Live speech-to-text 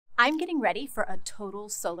I'm getting ready for a total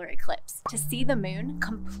solar eclipse to see the moon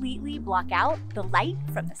completely block out the light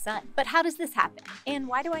from the sun. But how does this happen? And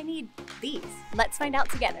why do I need these? Let's find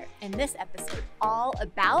out together in this episode all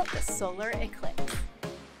about the solar eclipse.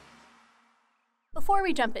 Before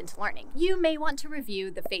we jump into learning, you may want to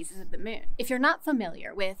review the phases of the moon if you're not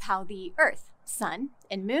familiar with how the Earth, Sun,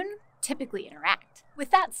 and Moon typically interact.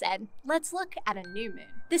 With that said, let's look at a new moon.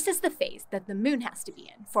 This is the phase that the moon has to be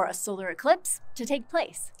in for a solar eclipse to take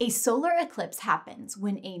place. A solar eclipse happens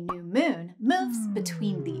when a new moon moves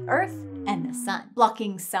between the Earth and the sun,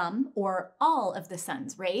 blocking some or all of the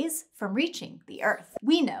sun's rays from reaching the Earth.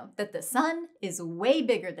 We know that the sun is way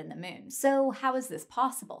bigger than the moon, so how is this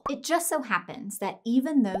possible? It just so happens that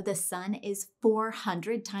even though the sun is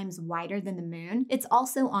 400 times wider than the moon, it's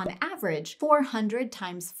also on average 400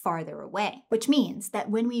 times farther away, which means that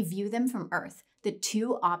when we view them from Earth, the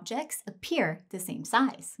two objects appear the same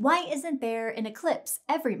size. Why isn't there an eclipse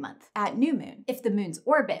every month at new moon? If the moon's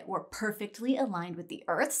orbit were perfectly aligned with the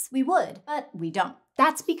Earth's, we would, but we don't.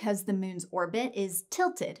 That's because the moon's orbit is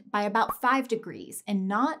tilted by about 5 degrees and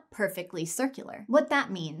not perfectly circular. What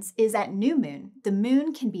that means is at new moon, the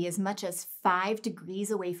moon can be as much as 5 degrees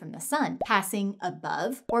away from the sun, passing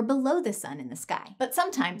above or below the sun in the sky. But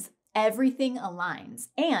sometimes everything aligns,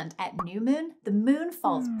 and at new moon, the moon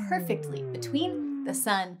falls perfectly between the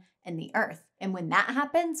sun and the Earth. And when that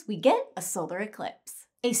happens, we get a solar eclipse.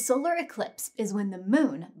 A solar eclipse is when the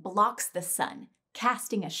moon blocks the sun,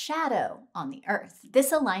 casting a shadow on the Earth.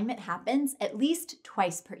 This alignment happens at least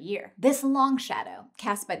twice per year. This long shadow,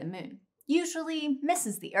 cast by the moon, usually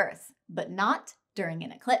misses the Earth, but not during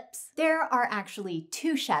an eclipse. There are actually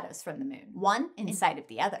 2 shadows from the moon, one inside of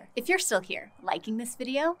the other. If you're still here, liking this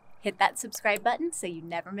video, hit that subscribe button so you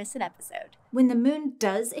never miss an episode. When the moon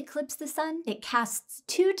does eclipse the sun, it casts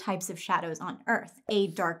 2 types of shadows on Earth. A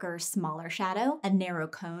darker, smaller shadow, a narrow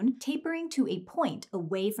cone, tapering to a point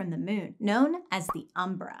away from the moon, known as the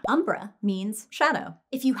umbra. Umbra means shadow.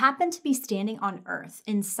 If you happen to be standing on Earth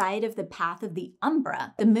inside of the path of the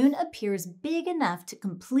umbra, the moon appears big enough to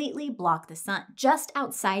completely block the sun. Just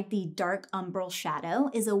outside the dark umbral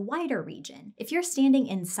shadow is a wider region. If you're standing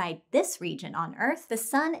inside this region on Earth, the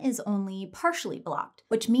sun is only partially blocked,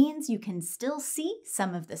 which means you can still see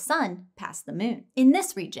some of the sun past the moon. In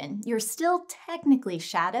this region, you're still technically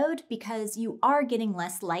shadowed because you are getting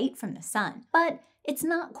less light from the sun, but it's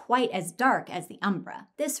not quite as dark as the umbra.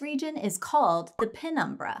 This region is called the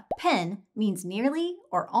penumbra. Pen means nearly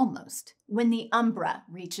or almost. When the umbra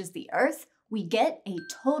reaches the Earth, we get a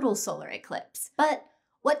total solar eclipse. But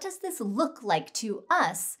what does this look like to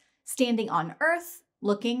us standing on Earth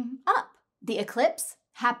looking up? The eclipse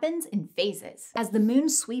happens in phases. As the moon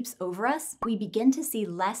sweeps over us, we begin to see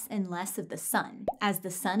less and less of the sun, as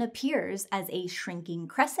the sun appears as a shrinking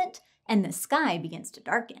crescent and the sky begins to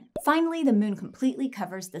darken. Finally, the moon completely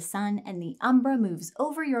covers the sun and the umbra moves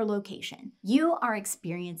over your location. You are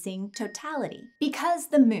experiencing totality. Because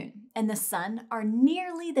the moon and the sun are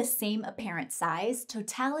nearly the same apparent size,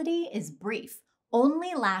 totality is brief,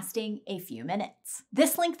 only lasting a few minutes.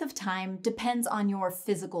 This length of time depends on your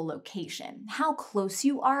physical location, how close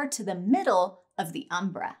you are to the middle of the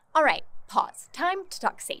umbra. All right, pause. Time to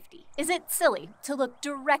talk safety. Is it silly to look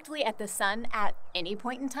directly at the sun at any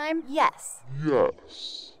point in time? Yes.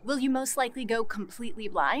 Yes. Will you most likely go completely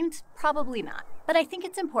blind? Probably not. But I think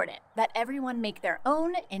it's important that everyone make their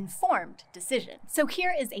own informed decision. So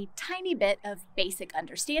here is a tiny bit of basic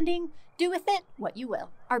understanding. Do with it what you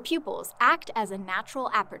will. Our pupils act as a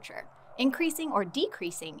natural aperture, increasing or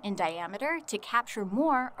decreasing in diameter to capture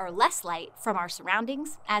more or less light from our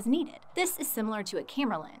surroundings as needed. This is similar to a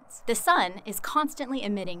camera lens. The sun is constantly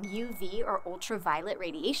emitting UV or ultraviolet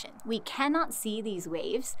radiation. We cannot see these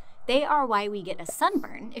waves. They are why we get a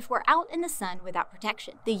sunburn if we're out in the sun without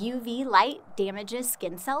protection. The UV light damages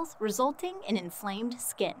skin cells, resulting in inflamed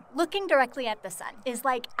skin. Looking directly at the sun is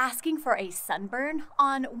like asking for a sunburn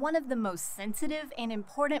on one of the most sensitive and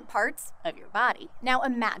important parts of your body. Now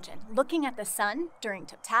imagine looking at the sun during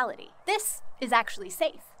totality. This is actually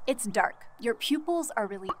safe. It's dark. Your pupils are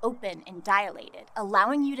really open and dilated,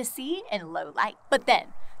 allowing you to see in low light. But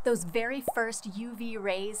then, those very first UV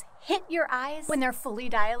rays hit your eyes when they're fully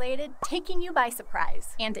dilated, taking you by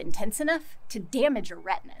surprise and intense enough to damage your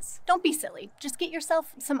retinas. Don't be silly, just get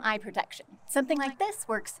yourself some eye protection. Something like this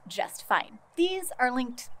works just fine. These are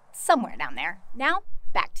linked somewhere down there. Now,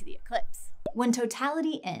 back to the eclipse. When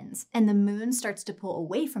totality ends and the moon starts to pull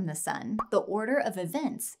away from the sun, the order of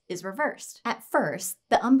events is reversed. At first,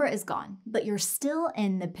 the umbra is gone, but you're still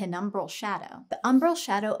in the penumbral shadow. The umbral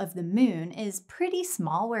shadow of the moon is pretty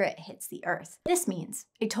small where it hits the Earth. This means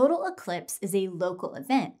a total eclipse is a local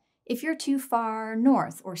event, If you're too far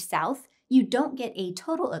north or south, you don't get a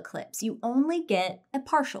total eclipse, you only get a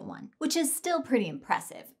partial one, which is still pretty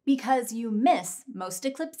impressive because you miss most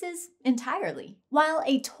eclipses entirely. While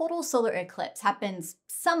a total solar eclipse happens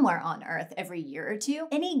somewhere on Earth every year or two,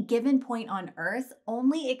 any given point on Earth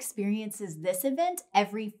only experiences this event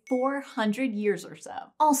every 400 years or so.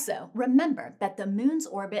 Also, remember that the moon's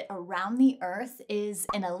orbit around the Earth is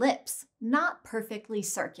an ellipse, not perfectly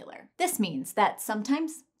circular. This means that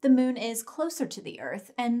sometimes the moon is closer to the Earth,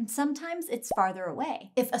 and sometimes it's farther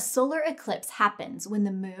away. If a solar eclipse happens when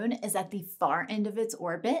the moon is at the far end of its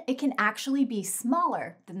orbit, it can actually be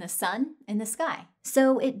smaller than the sun in the sky.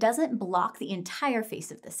 So it doesn't block the entire face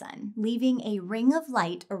of the sun, leaving a ring of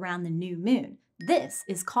light around the new moon. This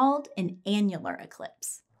is called an annular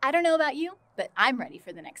eclipse. I don't know about you, but I'm ready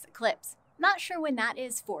for the next eclipse. Not sure when that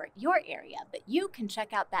is for your area, but you can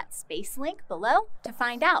check out that space link below to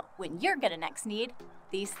find out when you're gonna next need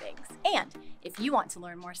these things. And if you want to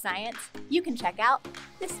learn more science, you can check out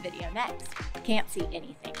this video next. Can't see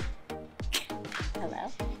anything.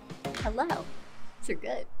 Hello? Hello. These are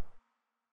good.